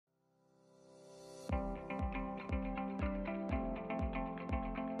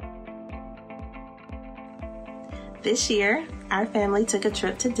This year, our family took a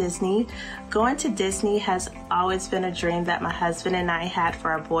trip to Disney. Going to Disney has always been a dream that my husband and I had for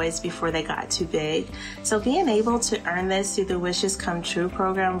our boys before they got too big. So being able to earn this through the Wishes Come True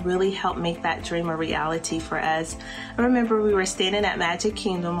program really helped make that dream a reality for us. I remember we were standing at Magic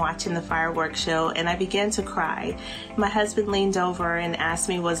Kingdom watching the fireworks show, and I began to cry. My husband leaned over and asked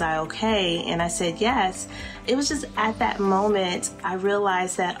me, was I okay? And I said yes. It was just at that moment I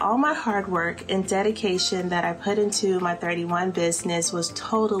realized that all my hard work and dedication that I put into my 31 business was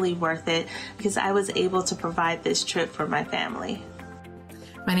totally worth it because I was able to provide this trip for my family.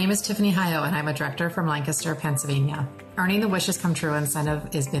 My name is Tiffany Hayo, and I'm a director from Lancaster, Pennsylvania. Earning the Wishes Come True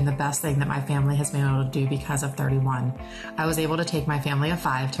incentive has been the best thing that my family has been able to do because of 31. I was able to take my family of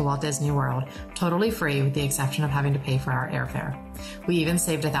 5 to Walt Disney World, totally free with the exception of having to pay for our airfare. We even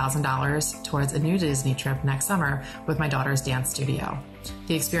saved $1,000 towards a new Disney trip next summer with my daughter's dance studio.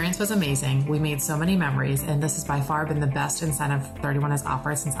 The experience was amazing. We made so many memories, and this has by far been the best incentive 31 has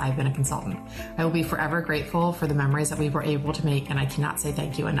offered since I've been a consultant. I will be forever grateful for the memories that we were able to make, and I cannot say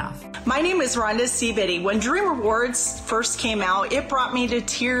thank you enough. My name is Rhonda Seabitty. When Dream Rewards first came out, it brought me to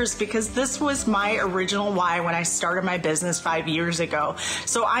tears because this was my original why when I started my business 5 years ago.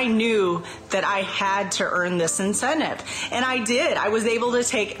 So I knew that I had to earn this incentive, and I did. I was able to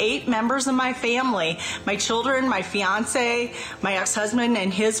take 8 members of my family, my children, my fiance, my ex-husband,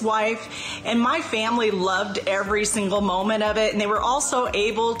 and his wife, and my family loved every single moment of it, and they were also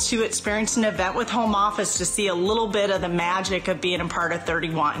able to experience an event with home office to see a little bit of the magic of being a part of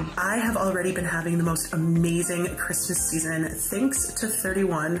 31. I have already been having the most amazing Christmas season thanks to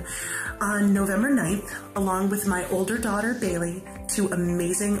 31. On November 9th, along with my older daughter Bailey, 2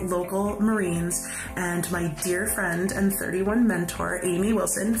 amazing local Marines, and my dear friend and 31 mentor Amy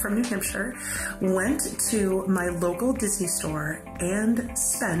Wilson from New Hampshire, went to my local Disney store and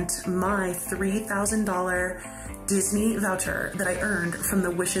spent my $3,000 Disney voucher that I earned from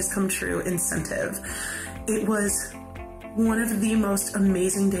the Wishes Come True incentive. It was one of the most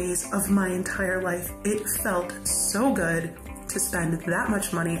amazing days of my entire life. It felt so good to spend that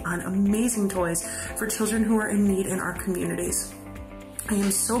much money on amazing toys for children who are in need in our communities. I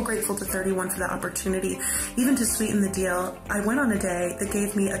am so grateful to 31 for that opportunity. Even to sweeten the deal, I went on a day that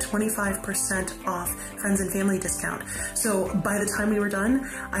gave me a 25% off friends and family discount. So by the time we were done,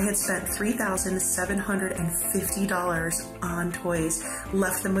 I had spent $3,750 on toys,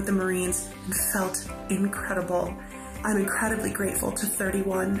 left them with the Marines, and felt incredible. I'm incredibly grateful to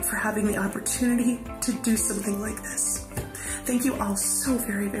 31 for having the opportunity to do something like this. Thank you all so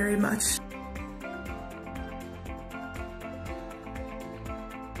very, very much.